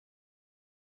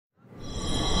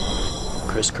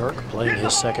Chris Kirk playing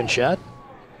his second shot.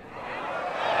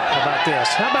 How about this?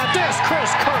 How about this, Chris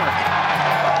Kirk?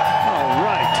 All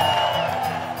right.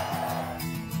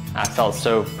 I felt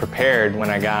so prepared when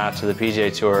I got out to the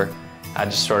PGA Tour. I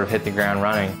just sort of hit the ground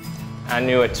running. I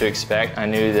knew what to expect. I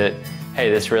knew that, hey,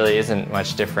 this really isn't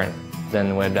much different than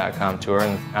the Web.com Tour.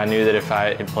 And I knew that if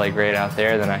I could play great out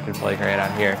there, then I could play great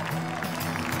out here.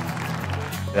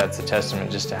 That's a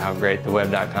testament just to how great the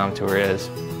Web.com Tour is.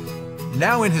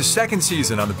 Now in his second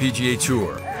season on the PGA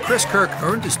Tour, Chris Kirk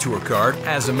earned his tour card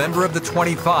as a member of the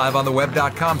 25 on the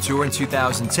Web.com Tour in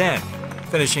 2010,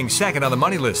 finishing second on the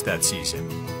money list that season.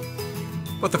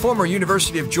 But the former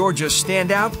University of Georgia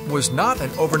standout was not an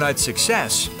overnight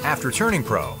success after turning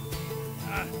pro.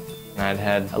 I'd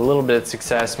had a little bit of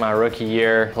success my rookie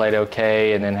year, played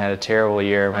okay, and then had a terrible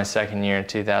year. My second year in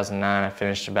 2009, I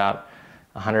finished about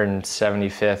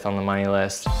 175th on the money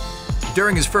list.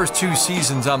 During his first 2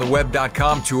 seasons on the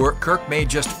Web.com Tour, Kirk made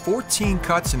just 14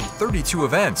 cuts in 32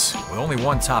 events, with only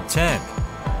 1 top 10,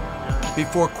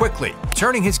 before quickly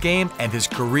turning his game and his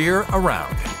career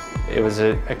around. It was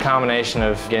a combination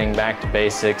of getting back to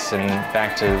basics and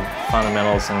back to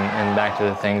fundamentals and back to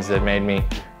the things that made me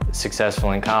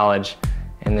successful in college.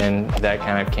 And then that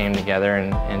kind of came together,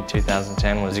 and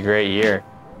 2010 was a great year.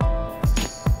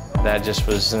 That just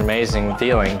was an amazing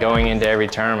feeling, going into every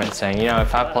tournament saying, you know,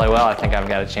 if I play well, I think I've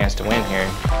got a chance to win here.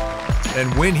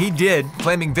 And when he did,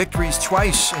 claiming victories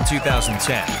twice in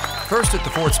 2010. First at the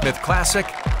Fort Smith Classic,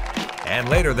 and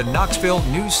later the Knoxville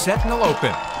News Sentinel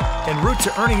Open, en route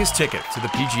to earning his ticket to the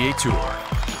PGA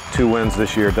Tour. 2 wins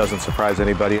this year doesn't surprise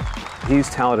anybody. He's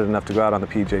talented enough to go out on the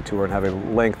PGA Tour and have a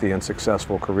lengthy and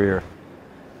successful career.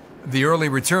 The early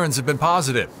returns have been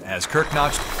positive, as Kirk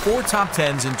notched 4 top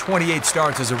 10s in 28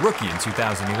 starts as a rookie in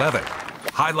 2011,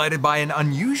 highlighted by an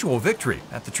unusual victory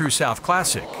at the True South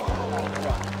Classic.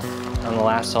 On the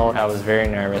last hole, I was very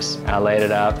nervous. I laid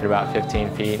it up at about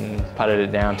 15 feet and putted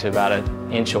it down to about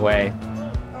an inch away.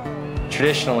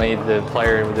 Traditionally, the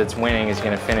player that's winning is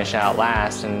going to finish out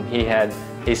last, and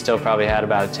he still probably had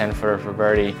about a 10-footer for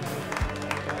birdie.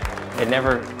 It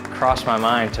never crossed my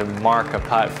mind to mark a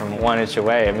putt from 1 inch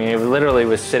away. I mean, it literally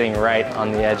was sitting right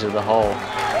on the edge of the hole.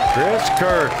 Chris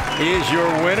Kirk is your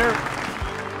winner.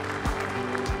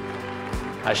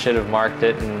 I should have marked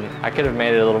it, and I could have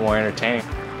made it a little more entertaining.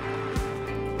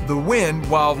 The win,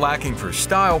 while lacking for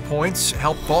style points,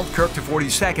 helped vault Kirk to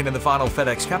 42nd in the final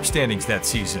FedEx Cup standings that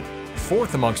season,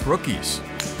 4th amongst rookies.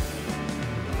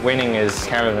 Winning is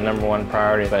kind of the #1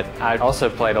 priority, but I also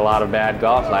played a lot of bad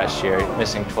golf last year,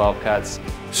 missing 12 cuts.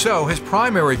 So his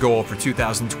primary goal for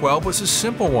 2012 was a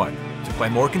simple one, to play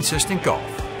more consistent golf.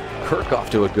 Kirk off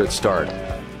to a good start.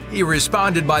 He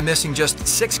responded by missing just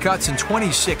 6 cuts in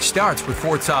 26 starts with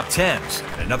 4 top 10s,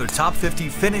 and another top 50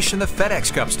 finish in the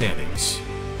FedEx Cup standings.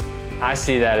 I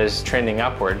see that as trending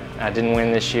upward. I didn't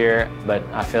win this year, but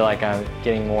I feel like I'm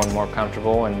getting more and more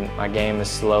comfortable, and my game is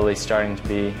slowly starting to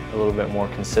be a little bit more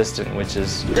consistent, which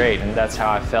is great. And that's how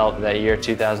I felt that year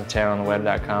 2010 on the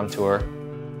Web.com Tour.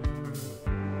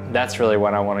 That's really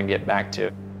what I want to get back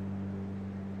to.